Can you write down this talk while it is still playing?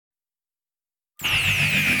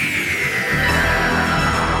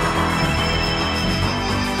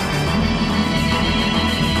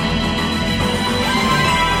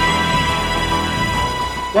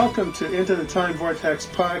welcome to Into the Time Vortex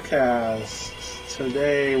podcast.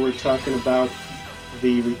 Today we're talking about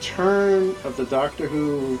the return of the Doctor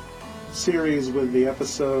Who series with the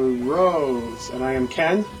episode Rose. And I am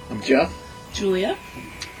Ken. I'm Jeff. Julia.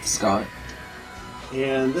 Scott.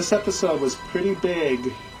 And this episode was pretty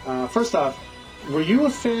big. First off, were you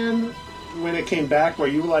a fan when it came back? Were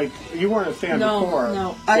you you weren't a fan before?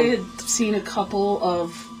 No. I had seen a couple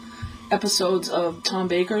of episodes of Tom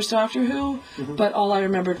Baker's Doctor Who, but all I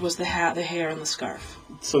remembered was the hat, the hair, and the scarf.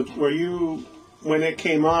 So were you, when it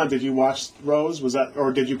came on, did you watch Rose? Was that,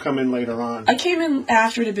 or did you come in later on? I came in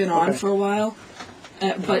after it had been on for a while,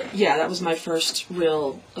 but yeah, that was my first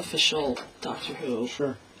real official Doctor Who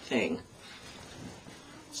thing.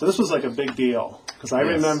 So this was like a big deal, because I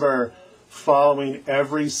remember following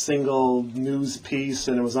every single news piece,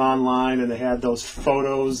 and it was online, and they had those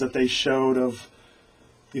photos that they showed of,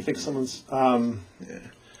 do you think someone's...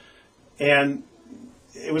 And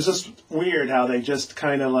it was just weird how they just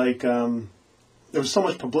kind of there was so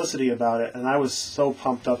much publicity about it, and I was so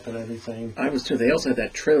pumped up and everything. I was too. They also had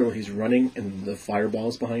that trailer where he's running and the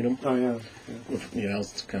fireballs behind him. Oh, yeah.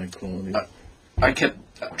 It's kind of cool. I kept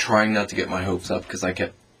trying not to get my hopes up because I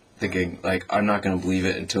kept thinking, I'm not going to believe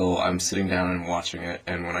it until I'm sitting down and watching it.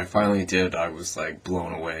 And when I finally did, I was,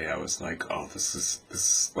 blown away. I was like, oh, this is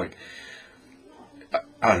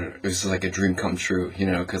I don't know, it was like a dream come true,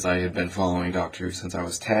 because I had been following Doctor Who since I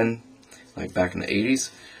was 10, back in the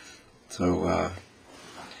 80s. So,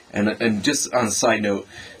 and just on a side note,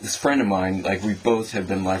 this friend of mine, we both have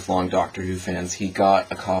been lifelong Doctor Who fans. He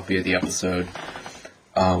got a copy of the episode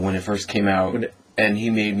when it first came out, and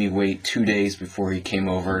he made me wait 2 days before he came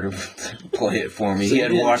over to play it for me. He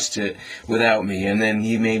had watched it without me, and then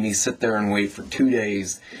he made me sit there and wait for 2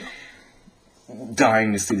 days,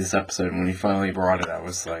 dying to see this episode. And when he finally brought it, I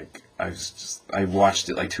watched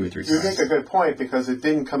it 2 or 3 times. You make a good point, because it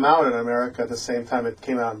didn't come out in America at the same time it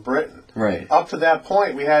came out in Britain. Right. Up to that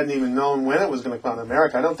point, we hadn't even known when it was going to come out in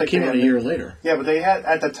America. I don't think it came out a year later. Yeah, but they had,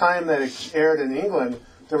 at the time that it aired in England,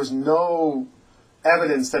 there was no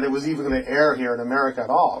evidence that it was even going to air here in America at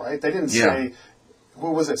all, right? They didn't say,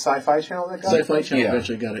 who was it, Sci-Fi Channel that got it? Sci-Fi Channel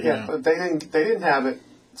eventually got it, yeah. But they didn't have it,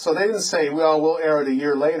 so they didn't say, well, we'll air it a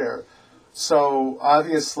year later. So,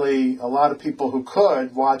 obviously, a lot of people who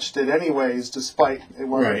could watched it anyways, despite it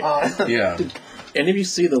wasn't on. Yeah. Did any of you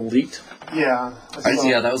see the leaked? Yeah.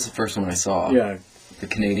 That was the first one I saw. Yeah. The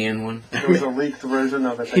Canadian one. There was a leaked version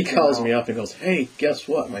of it. He calls me up and goes, hey, guess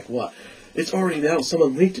what? I'm like, what? It's already out.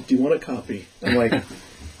 Someone leaked it. Do you want a copy? I'm like,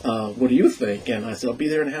 what do you think? And I said, I'll be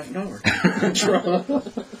there in half an hour.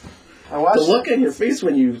 The look on your face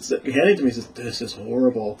when you handed it to me says, this is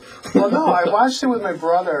horrible. Well, no, I watched it with my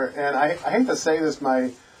brother, and I hate to say this,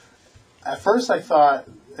 at first I thought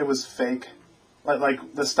it was fake.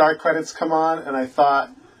 Like the start credits come on, and I thought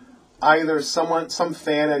either some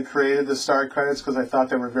fan had created the start credits because I thought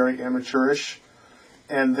they were very amateurish.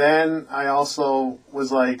 And then I also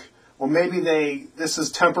was like, well, maybe this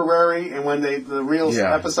is temporary, and when the real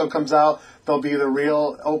episode comes out, there'll be the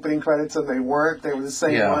real opening credits, and they weren't. They were the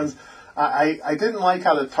same ones. I didn't like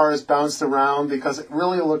how the TARDIS bounced around, because it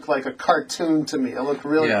really looked like a cartoon to me. It looked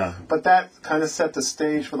really... Yeah. But that kind of set the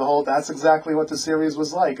stage for the whole... That's exactly what the series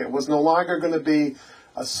was like. It was no longer going to be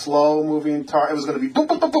a slow-moving TARDIS. It was going to be boop,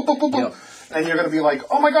 boop, boop, boop, boop, boop, boop. And you're going to be like,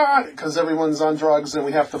 oh my God, because everyone's on drugs and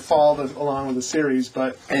we have to follow along with the series.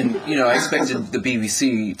 And, I expected the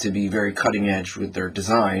BBC to be very cutting edge with their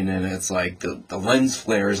design, and it's like the lens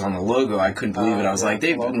flares on the logo. I couldn't believe it. I was like,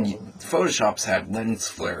 Photoshop's had lens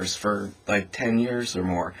flares for 10 years or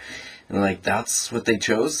more. And that's what they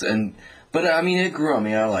chose. But it grew on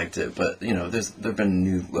me. I liked it. But, there've been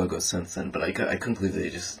new logos since then. But I couldn't believe they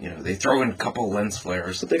just, they throw in a couple lens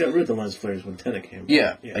flares. But they got rid of the lens flares when Tenet came.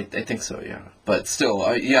 Yeah. I think so, yeah. But still,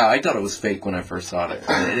 I thought it was fake when I first saw it.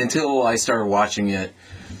 And until I started watching it,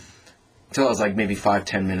 until I was maybe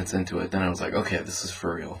 5-10 minutes into it, then I was like, okay, this is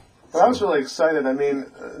for real. Well, I was really excited.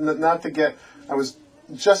 I was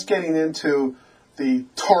just getting into the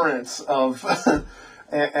torrents of...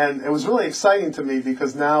 And it was really exciting to me,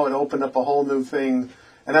 because now it opened up a whole new thing.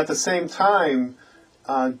 And at the same time,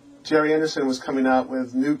 Jerry Anderson was coming out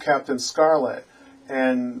with New Captain Scarlet.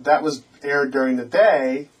 And that was aired during the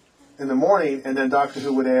day, in the morning, and then Doctor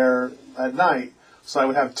Who would air at night. So I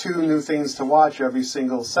would have 2 new things to watch every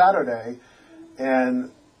single Saturday.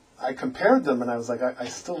 And I compared them, and I was like, I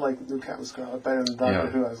still like New Captain Scarlet better than Doctor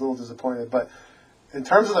Who. I was a little disappointed. But in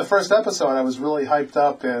terms of the first episode, I was really hyped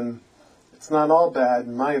up, and... It's not all bad,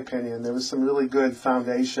 in my opinion. There was some really good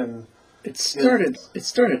foundation. It started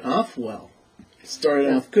off well. It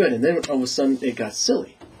started off good, and then all of a sudden it got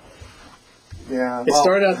silly. Yeah. It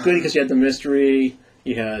started out good because you had the mystery,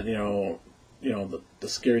 You had, the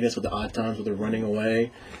scariness with the odd times where they're running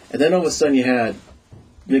away. And then all of a sudden you had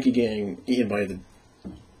Mickey getting eaten by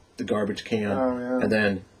the garbage can. Oh, yeah. And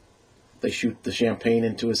then they shoot the champagne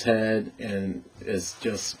into his head, and it's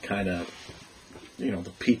just kind of,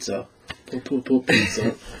 the pizza.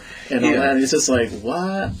 Pizza. And all that. And it's just like,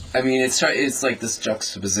 what? I mean, it's like this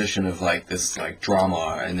juxtaposition of like this like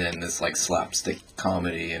drama and then this like slapstick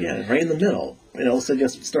comedy. And Yeah, right in the middle. And all of a sudden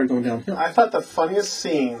just started going downhill. I thought the funniest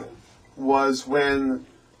scene was when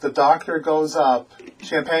the doctor goes up,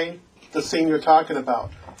 Champagne, the scene you're talking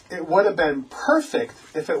about. It would have been perfect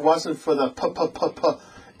if it wasn't for the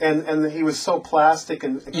and he was so plastic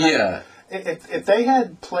and Yeah. If they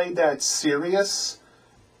had played that serious,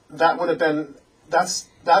 that would have been that's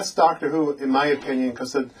Doctor Who in my opinion,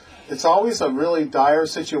 because it's always a really dire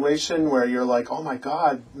situation where you're like, oh my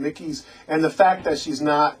God, Mickey's, and the fact that she's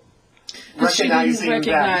not recognizing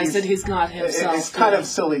that he's not himself. It's kind of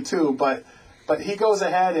silly too, but he goes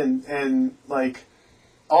ahead and like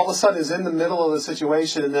all of a sudden is in the middle of the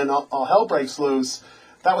situation, and then all hell breaks loose.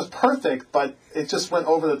 That was perfect, but it just went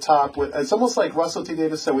over the top. It's almost like Russell T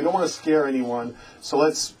Davies said, we don't want to scare anyone, so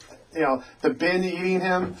let's, the bin eating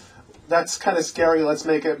him, that's kind of scary. Let's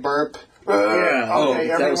make it burp. Yeah. Okay,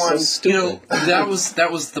 that was so everyone. stupid. that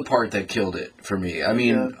was the part that killed it for me. I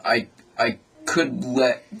mean, Yeah. I could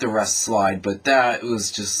let the rest slide, but that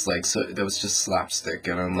was just like that was just slapstick,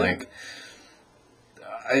 and I'm like,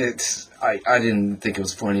 I didn't think it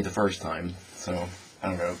was funny the first time, so I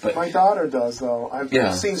don't know. But My daughter does though.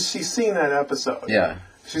 Yeah. She's seen that episode. yeah,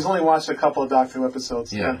 She's only watched a couple of Doctor Who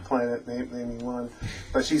episodes. Yeah. Not Planet, name me one.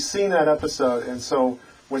 But she's seen that episode, and so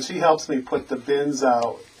when she helps me put the bins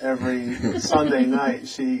out every Sunday night,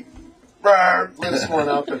 she lifts one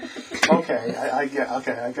up. And,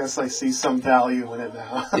 I guess I see some value in it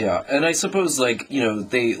now. yeah, and I suppose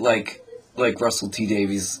they like Russell T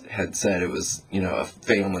Davies had said, it was a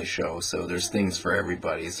family show, so there's things for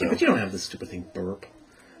everybody. So But you don't have this stupid thing burp.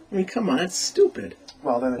 I mean, come on, that's stupid.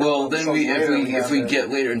 Well, then if we get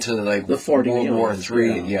later into like The 40 World War years,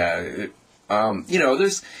 III,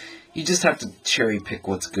 there's you just have to cherry pick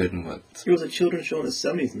what's good and what. It was a children's show in the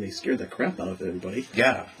 70s, and they scared the crap out of everybody.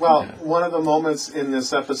 Yeah. Well, one of the moments in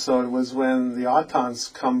this episode was when the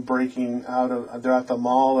Autons come breaking out of. They're at the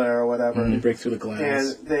mall there or whatever, They break through the glass.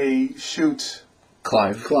 and they shoot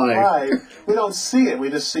Clive. Clive. We don't see it. We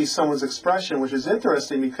just see someone's expression, which is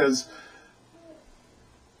interesting because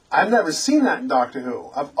I've never seen that in Doctor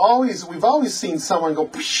Who. We've always seen someone go,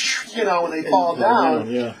 when they fall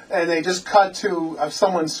down, yeah. and they just cut to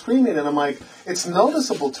someone screaming, and I'm like, it's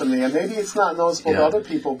noticeable to me, and maybe it's not noticeable to Yeah. other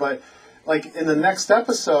people, but like in the next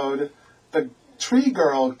episode, the tree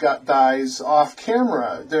girl dies off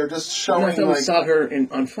camera. They're just I showing thought we like saw her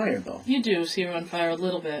on fire, though. You do see her on fire a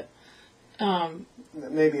little bit.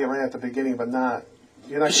 maybe right at the beginning, but not.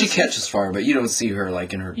 You're not She gonna see- catches fire, but you don't see her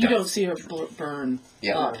like in her You death. don't see her burn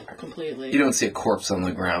Yeah. up completely. You don't see a corpse on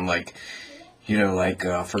the ground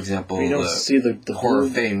for example, You don't see the horror blue-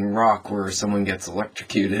 fame Rock, where someone gets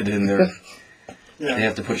electrocuted and Yeah. they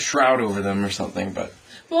have to put a shroud over them or something. But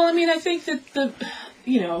Well, I mean, I think that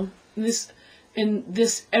in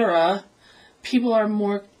this era, people are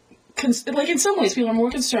more, in some ways, people are more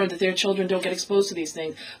concerned that their children don't get exposed to these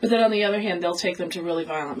things. But then on the other hand, they'll take them to really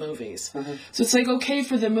violent movies. Mm-hmm. So it's like okay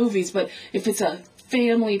for the movies, but if it's a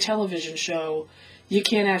family television show, you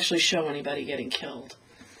can't actually show anybody getting killed,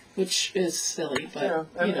 which is silly. But Yeah,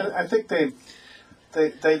 and I think they're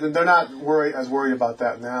not as worried about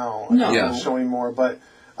that now. No. I think Yeah. they're showing more, but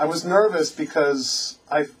I was nervous because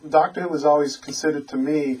Doctor Who was always considered to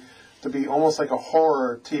me to be almost like a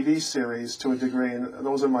horror TV series to a degree, and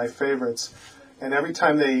those are my favorites. And every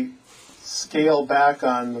time they scale back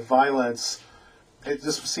on the violence, it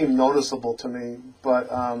just seemed noticeable to me.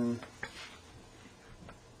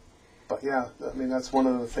 But yeah, I mean, that's one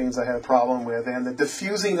of the things I had a problem with. And the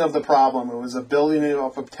diffusing of the problem, it was a building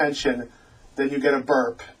up of tension, then you get a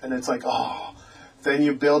burp, and it's like, oh. Then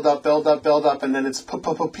you build up, and then it's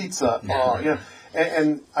pizza. Oh,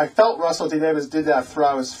 And I felt Russell T Davies did that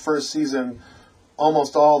throughout his first season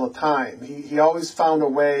almost all the time. He always found a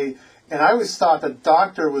way, and I always thought the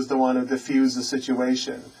Doctor was the one who diffused the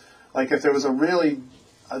situation. Like if there was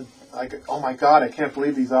oh my God, I can't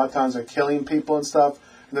believe these Autons are killing people and stuff,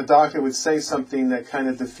 and the Doctor would say something that kind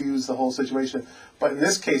of diffused the whole situation. But in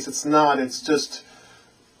this case, it's not. It's just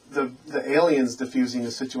the aliens diffusing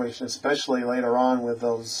the situation, especially later on with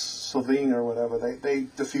those Sylvain or whatever. They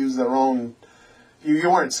diffuse their own.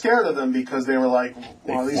 You weren't scared of them because they were like,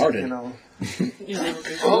 well, at least, farted. they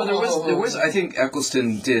were well, there was. I think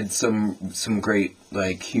Eccleston did some great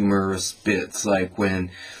humorous bits, like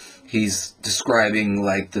when he's describing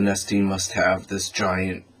like the Nestine must have this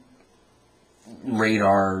giant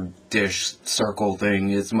radar dish circle thing.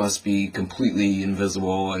 It must be completely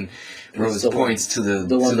invisible, and Rose points to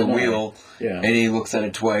the wheel, and he looks at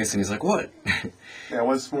it twice, and he's like, "What?" Yeah, it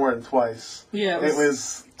was more than twice. Yeah, it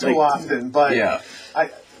was too often. But yeah, I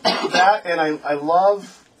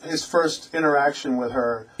love his first interaction with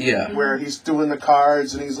her. Yeah, where he's doing the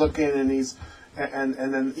cards and he's looking and he's and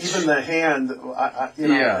then even the hand.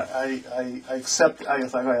 I accept. I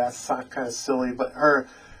was like, oh, that's kind of silly, but her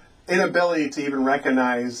inability to even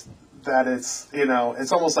recognize that it's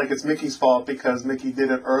almost like it's Mickey's fault because Mickey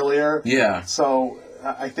did it earlier. Yeah. So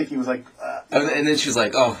I think he was like. And then she's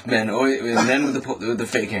like, "Oh man!" And then with the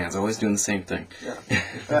fake hands, always doing the same thing. Yeah.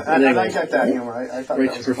 and I get that humor. I thought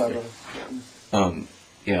that was clever.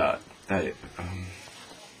 Yeah.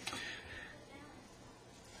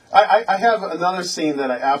 I have another scene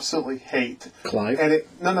that I absolutely hate. Clive? And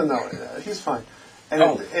no, he's fine.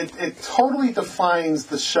 And it totally defines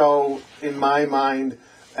the show in my mind,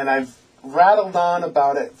 and I've rattled on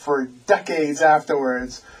about it for decades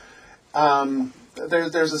afterwards.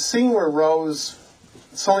 There's a scene where Rose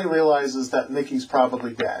suddenly realizes that Mickey's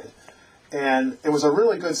probably dead. And it was a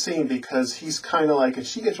really good scene because he's kind of like, and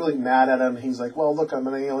she gets really mad at him. He's like, well, look, I'm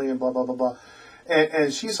an alien, blah, blah, blah, blah.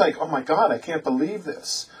 And she's like, oh my God, I can't believe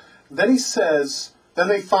this. Then he says, then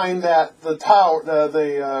they find that the tower,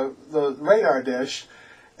 the radar dish.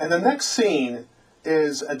 And the next scene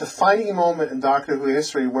is a defining moment in Doctor Who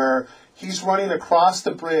history where he's running across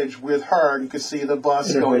the bridge with her, and you can see the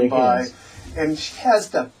bus going by. And she has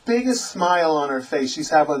the biggest smile on her face. She's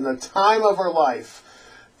having the time of her life.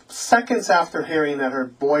 Seconds after hearing that her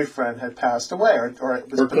boyfriend had passed away or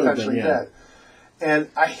was potentially dead. And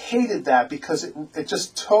I hated that because it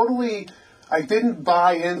just totally, I didn't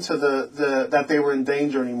buy into the that they were in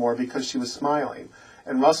danger anymore because she was smiling.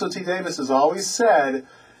 And Russell T. Davies has always said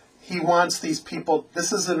he wants these people,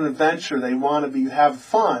 this is an adventure, they want to have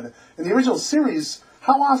fun. In the original series,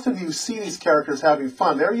 how often do you see these characters having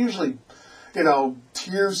fun? They're usually,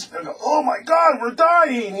 tears, and oh my God, we're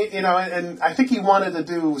dying, and I think he wanted to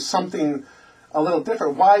do something a little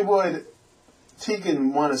different. Why would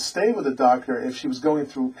Tegan want to stay with the Doctor if she was going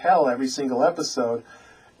through hell every single episode?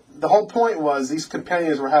 The whole point was these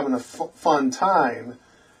companions were having a fun time,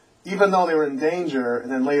 even though they were in danger,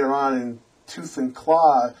 and then later on in Tooth and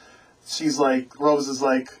Claw, Rose is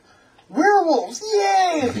like, werewolves,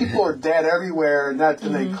 yay! And people are dead everywhere, and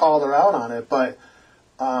they called her out on it, but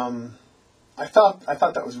I thought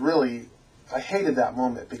that was really, I hated that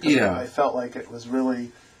moment because I felt like it was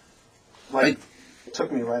really,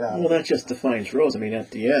 took me right out. Well, that just defines Rose. I mean,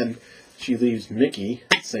 at the end, she leaves Mickey,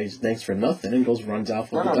 says thanks for nothing, and runs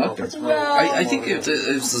off with the Doctor. I think it's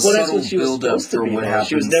a subtle build-up for what happens.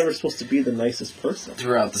 She was never supposed to be the nicest person.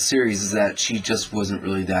 Throughout the series is that she just wasn't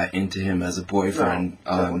really that into him as a boyfriend.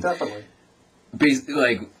 No, definitely. Basically,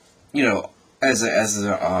 like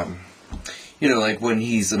when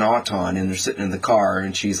he's an Auton and they're sitting in the car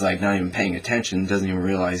and she's like not even paying attention, doesn't even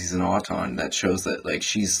realize he's an Auton. That shows that like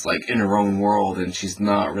she's like in her own world and she's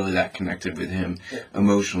not really that connected with him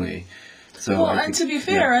emotionally. So and to be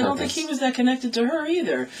fair, I don't think he was that connected to her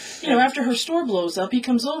either. After her store blows up, he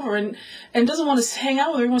comes over and doesn't want to hang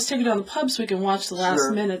out with her. He wants to take her down the pub so he can watch the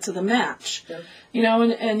last minutes of the match. Yeah.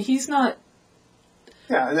 And he's not.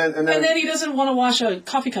 Yeah, and then he doesn't want to wash a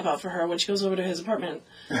coffee cup out for her when she goes over to his apartment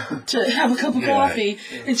to have a cup of coffee.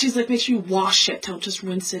 And she's like, make sure you wash it. Don't just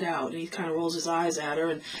rinse it out. And he kind of rolls his eyes at her.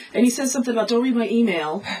 And he says something about, don't read my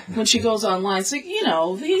email when she goes online. So,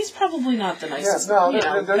 he's probably not the nicest. Yeah,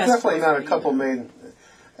 no, they're definitely not a couple made.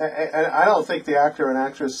 And I don't think the actor and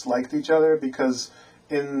actress liked each other because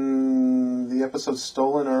in the episode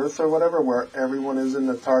Stolen Earth or whatever, where everyone is in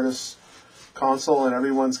the TARDIS console and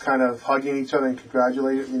everyone's kind of hugging each other and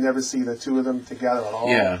congratulating. You never see the two of them together at all.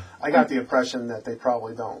 Yeah. I got the impression that they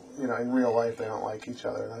probably don't. In real life they don't like each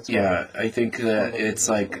other. That's I think that it's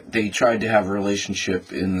like they tried to have a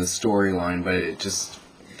relationship in the storyline, but it just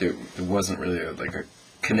there wasn't really a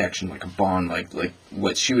connection, like a bond, like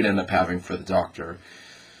what she would end up having for the Doctor.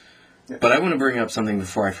 Yeah. But I want to bring up something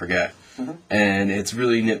before I forget, and it's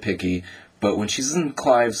really nitpicky. But when she's in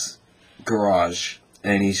Clive's garage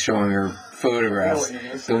and he's showing her photographs.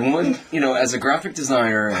 The one, as a graphic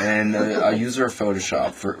designer and a user of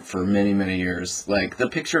Photoshop for many, many years, like the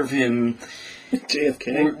picture of him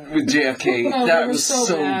JFK with JFK, that was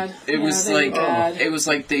so bad. It was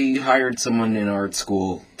like they hired someone in art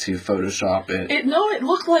school to Photoshop it. It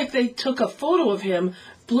looked like they took a photo of him,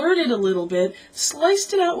 blurred it a little bit,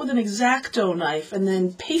 sliced it out with an X-Acto knife, and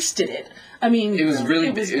then pasted it. I mean, it was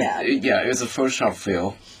bad. It was a Photoshop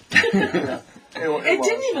fail. It was.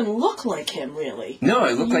 didn't even look like him, really. No,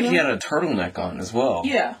 it looked You like he know? had a turtleneck on as well.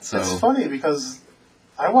 Yeah. So It's funny because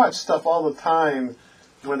I watch stuff all the time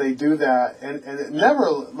where they do that, and it never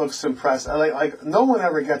looks impressive. Like no one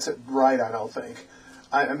ever gets it right, I don't think.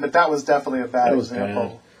 But that was definitely a bad That was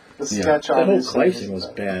example. The Yeah. sketch The whole obviously Clive thing was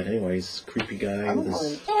bad. Anyways, creepy guy I with don't his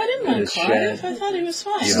mind. Oh, I didn't In mind his Clive. shed. I thought he was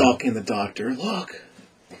fine. stalking the doctor. Look.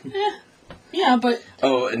 Yeah, but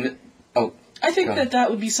I think Go ahead.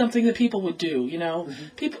 that would be something that people would do, you know.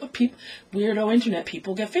 People, weirdo internet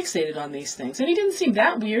people get fixated on these things. And he didn't seem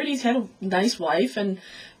that weird. He's had a nice wife and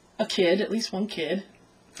a kid, at least one kid.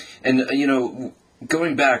 And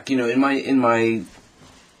going back, in my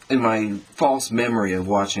false memory of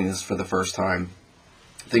watching this for the first time,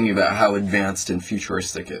 thinking about how advanced and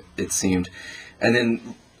futuristic it seemed, and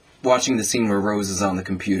then watching the scene where Rose is on the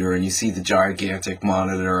computer and you see the gigantic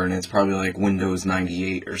monitor and it's probably like Windows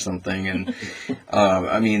 98 or something, and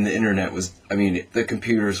the internet was, the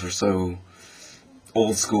computers were so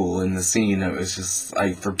old school in the scene. It was just,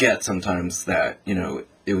 I forget sometimes that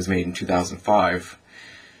it was made in 2005.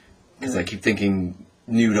 Because I keep thinking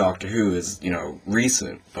new Doctor Who is,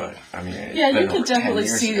 recent, but it's Yeah, been you over could 10 definitely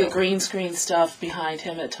years see ago. the green screen stuff behind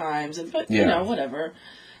him at times, but Yeah. whatever.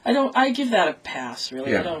 I give that a pass,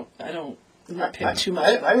 really. Yeah. I'm not pick too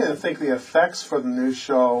much. I didn't think the effects for the new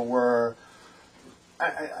show were.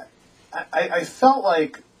 I felt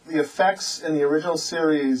like the effects in the original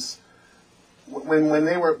series,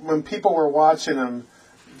 when people were watching them,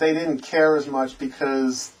 they didn't care as much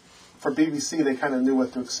because for BBC they kind of knew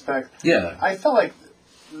what to expect. Yeah. I felt like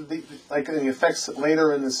in the effects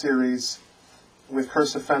later in the series with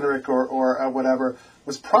Curse of Fenric or whatever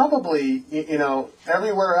was probably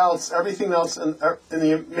everywhere else, everything else in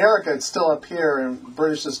the America it's still up here and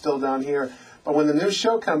British is still down here. But when the new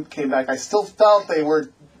show came back, I still felt they were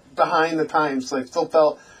behind the times. I still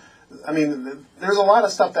felt, there's a lot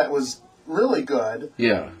of stuff that was really good.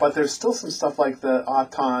 Yeah. But there's still some stuff like the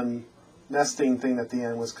Auton nesting thing at the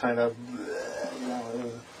end was kind of,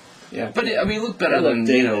 Yeah. But it looked better That than,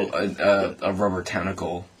 looked a rubber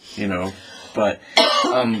tentacle, But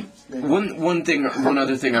one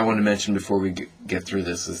other thing I want to mention before we get through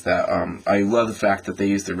this is that I love the fact that they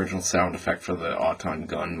used the original sound effect for the Auton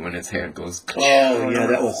gun when its hand goes. Oh yeah,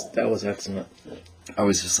 that was excellent. I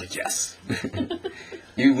was just like, yes.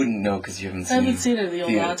 You wouldn't know because you haven't I seen. haven't seen it, the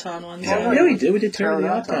old the- Auton ones. Yeah. Yeah, we did. We did Terror of the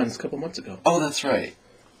Pterodactyl. Autons a couple months ago. Oh, that's right.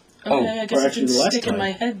 Okay, I guess or it actually didn't the last stick in time.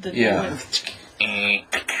 my head that Yeah. they went.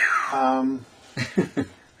 the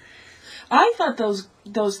I thought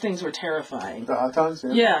those things were terrifying.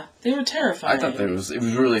 Autons. Yeah, they were terrifying. I thought that it was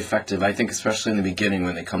really effective. I think especially in the beginning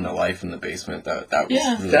when they come to life in the basement, that was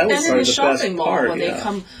Yeah, really That was and in sort the of the shopping best mall part, when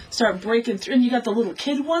yeah. they start breaking through, and you got the little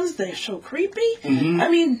kid ones. They're so creepy.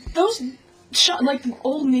 Mm-hmm. Those like the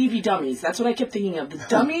Old Navy dummies. That's what I kept thinking of. The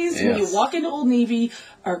dummies when you Yes. walk into Old Navy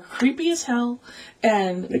are creepy as hell,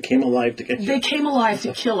 and They came alive to get you. they came alive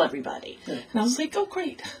to kill everybody. And I was like, oh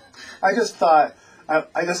great. I just thought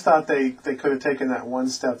they could have taken that one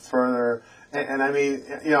step further, and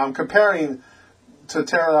I'm comparing to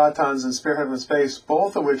Terror of the Autons and Spearhead of Space,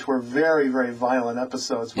 both of which were very, very violent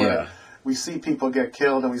episodes where Yeah. we see people get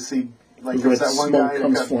killed and we see like Red there's that one smoke guy who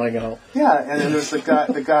comes got, flying out. yeah, and then there's the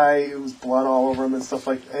guy who's blood all over him and stuff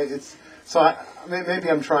like it's. So maybe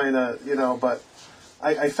I'm trying to but.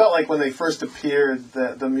 I felt like when they first appeared,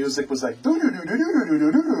 the music was like doo doo doo doo doo doo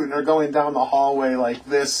doo doo, and they're going down the hallway like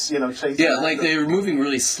this, chasing. Yeah, like they were moving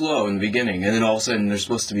really slow in the beginning, and then all of a sudden they're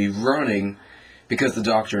supposed to be running because the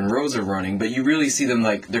Doctor and Rose are running, but you really see them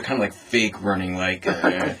like they're kind of like fake running, like.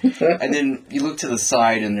 And then you look to the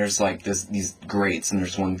side and there's like these grates, and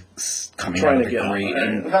there's one coming Trying out to of the get out, grate, right.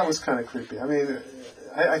 and That was kind of creepy.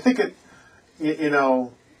 I think it,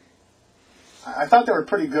 I thought they were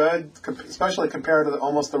pretty good, especially compared to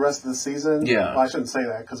almost the rest of the season. Yeah. Well, I shouldn't say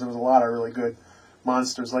that because there was a lot of really good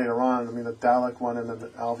monsters later on. The Dalek one and then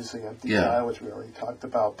obviously MTI, Yeah. which we already talked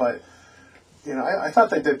about. But, I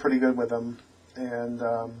thought they did pretty good with them. And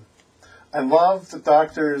I love the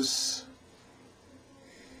Doctor's...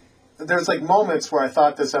 There's like moments where I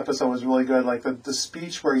thought this episode was really good, like the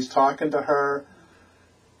speech where he's talking to her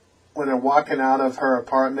when they're walking out of her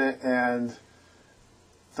apartment and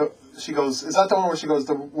she goes, is that the one where she goes,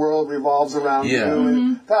 the world revolves around Yeah. you?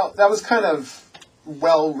 And that was kind of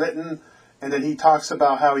well written. And then he talks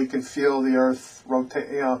about how he can feel the earth rotate,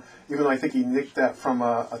 even though I think he nicked that from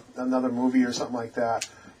another movie or something like that.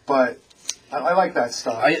 But I like that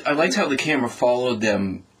stuff. I liked how the camera followed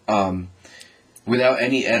them without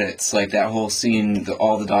any edits. Like that whole scene,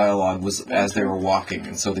 all the dialogue was as they were walking,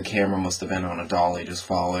 and so the camera must have been on a dolly just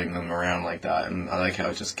following them around like that. And I like how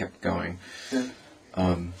it just kept going.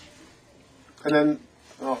 Yeah. And then,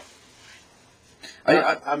 oh,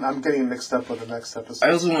 I'm getting mixed up with the next episode.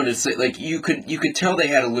 I also wanted to say, like, you could tell they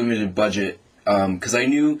had a limited budget, because I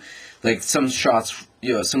knew, like, some shots,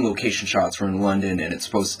 some location shots were in London, and it's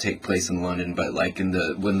supposed to take place in London, but, like, when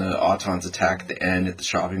the Autons attack at the end at the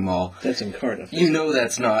shopping mall, that's in Cardiff.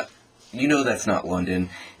 That's not London,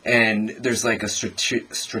 and there's, like, a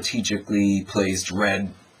strategically placed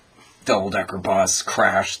red double-decker bus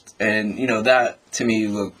crashed, and, that, to me,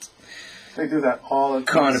 looked... They do that all the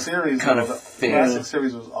kind of series. Kind though. of The fair. classic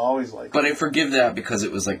series was always like But that. I forgive that because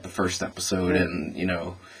it was like the first episode, and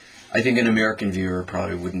I think an American viewer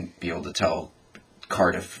probably wouldn't be able to tell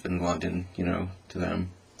Cardiff and London, to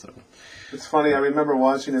them. So It's funny, I remember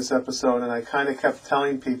watching this episode, and I kind of kept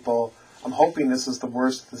telling people, I'm hoping this is the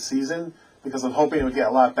worst of the season, because I'm hoping it would get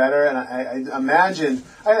a lot better. And I imagined,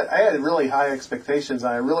 I had really high expectations,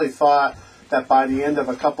 and I really thought that by the end of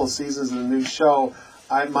a couple seasons of the new show,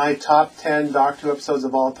 my top 10 Doctor Who episodes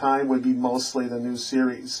of all time would be mostly the new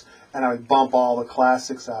series, and I would bump all the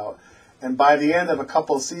classics out. And by the end of a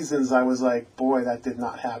couple seasons, I was like, boy, that did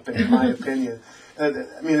not happen, in my opinion. And,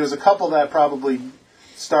 I mean, there's a couple that probably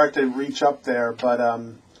start to reach up there, but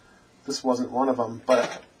this wasn't one of them.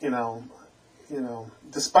 But,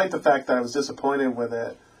 despite the fact that I was disappointed with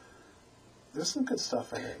it, there's some good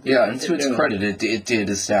stuff in it. yeah, and to its credit, it did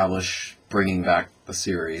establish bringing back the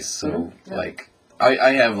series. So like.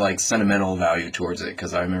 I have, like, sentimental value towards it,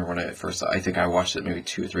 because I remember when I think I watched it maybe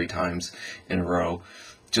 2 or 3 times in a row,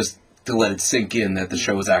 just to let it sink in that the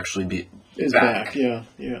show was actually back. Yeah.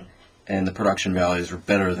 And the production values were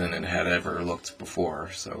better than it had ever looked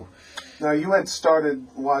before, so... Now, you had started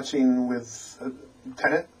watching with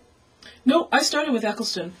Tenet? No, I started with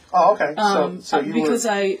Eccleston. Oh, okay. So you because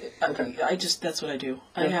were... I just, that's what I do.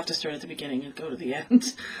 I have to start at the beginning and go to the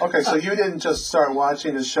end. Okay, so you didn't just start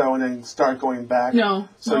watching the show and then start going back? No.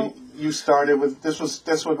 So no. you started with... This would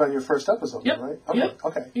have been your first episode, Yep. right? Okay, Yep.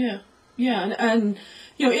 okay. Yeah, and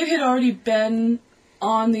it had already been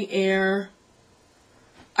on the air.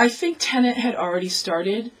 I think Tenet had already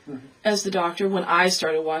started as the Doctor when I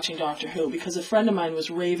started watching Doctor Who, because a friend of mine was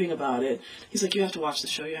raving about it. He's like, you have to watch the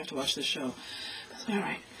show, you have to watch the show. I was like, all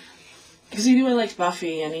right. Because he knew I liked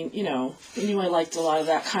Buffy, and he knew I liked a lot of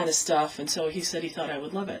that kind of stuff, and so he said he thought I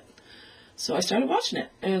would love it. So I started watching it,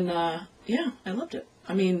 and I loved it.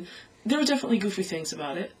 I mean, there were definitely goofy things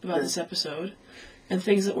about this episode, and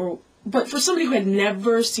things that were... But for somebody who had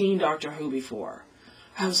never seen Doctor Who before,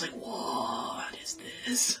 I was like, what is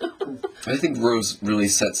this? I think Rose really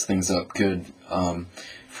sets things up good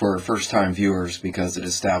for first-time viewers, because it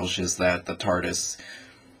establishes that the TARDIS,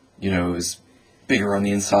 is bigger on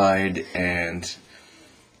the inside, and,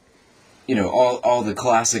 all the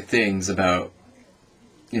classic things about,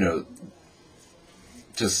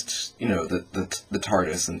 just, the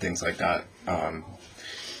TARDIS and things like that.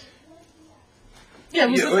 Yeah,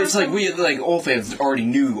 it's like old fans already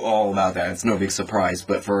knew all about that. It's no big surprise,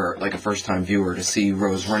 but for like a first-time viewer to see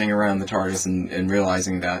Rose running around the TARDIS and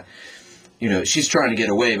realizing that, she's trying to get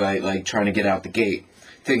away by like trying to get out the gate,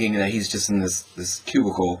 thinking that he's just in this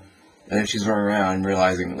cubicle, and then she's running around and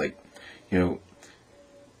realizing like,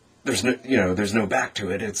 there's no back to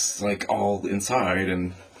it. It's like all inside.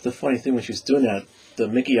 And the funny thing when she was doing that, the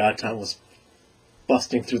Mickey Auton was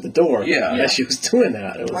busting through the door. Yeah. As she was doing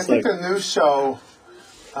that, it was I think the new show,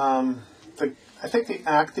 I think the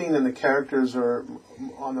acting and the characters are,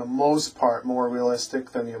 on the most part, more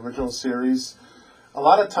realistic than the original series. A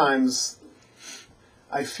lot of times,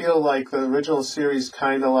 I feel like the original series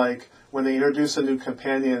kind of like, when they introduce a new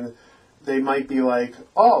companion, they might be like,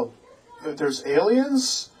 oh, there's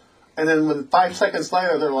aliens? And then when 5 seconds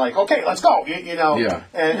later, they're like, okay, let's go, Yeah.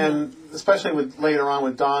 And especially with later on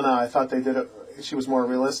with Donna, I thought they did it. She was more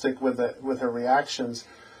realistic with her reactions.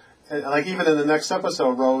 And like even in the next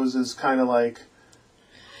episode, Rose is kind of like...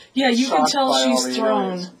 Yeah, you can shocked tell by all she's the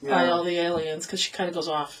thrown aliens. by Yeah. all the aliens, because she kind of goes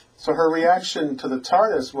off. So her reaction to the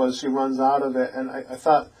TARDIS was she runs out of it, and I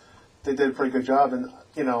thought they did a pretty good job. And,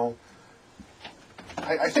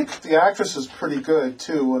 I think the actress is pretty good,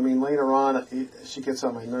 too. I mean, later on, she gets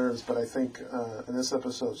on my nerves, but I think in this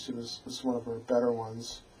episode she was one of her better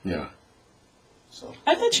ones. yeah. So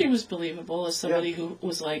I thought she was believable as somebody who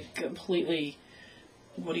was like completely,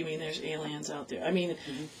 what do you mean there's aliens out there? I mean,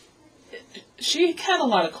 she had a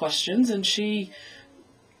lot of questions, and she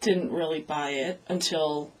didn't really buy it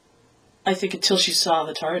until she saw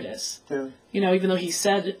the TARDIS. Yeah. Even though he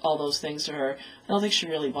said all those things to her, I don't think she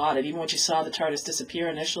really bought it. Even when she saw the TARDIS disappear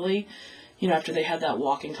initially, after they had that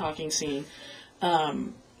walking, talking scene, I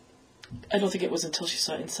don't think it was until she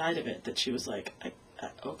saw inside of it that she was like,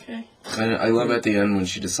 Okay. And I love at the end when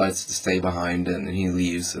she decides to stay behind and then he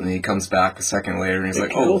leaves and then he comes back a second later and he's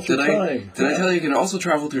like, travel "Oh, through time." did I tell you can also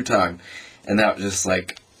travel through time?" And that was just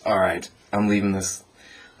like, all right, I'm leaving this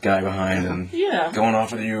guy behind and Yeah. going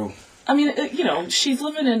off with you. I mean, she's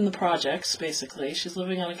living in the projects, basically. She's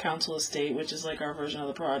living on a council estate, which is like our version of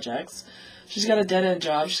the projects. She's got a dead-end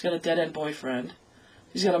job. She's got a dead-end boyfriend.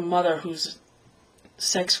 She's got a mother who's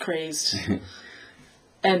sex-crazed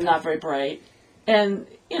and not very bright. And,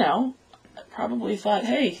 probably thought,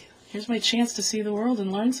 hey, here's my chance to see the world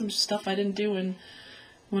and learn some stuff I didn't do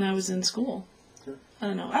when I was in school. Sure. I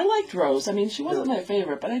don't know. I liked Rose. I mean, she wasn't my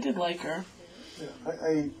favorite, but I did like her.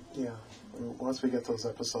 Yeah, once we get those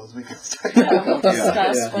episodes, we can start. Yeah, we'll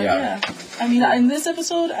discuss. Yeah. But Yeah. yeah. I mean, in this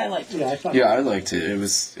episode, I liked it. Yeah, I thought Yeah, I liked it. It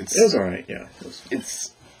was all right. Yeah,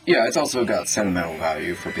 it's also got sentimental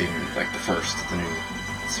value for being like the first of the new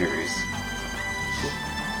series.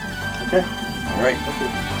 okay. All right.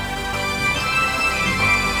 Okay.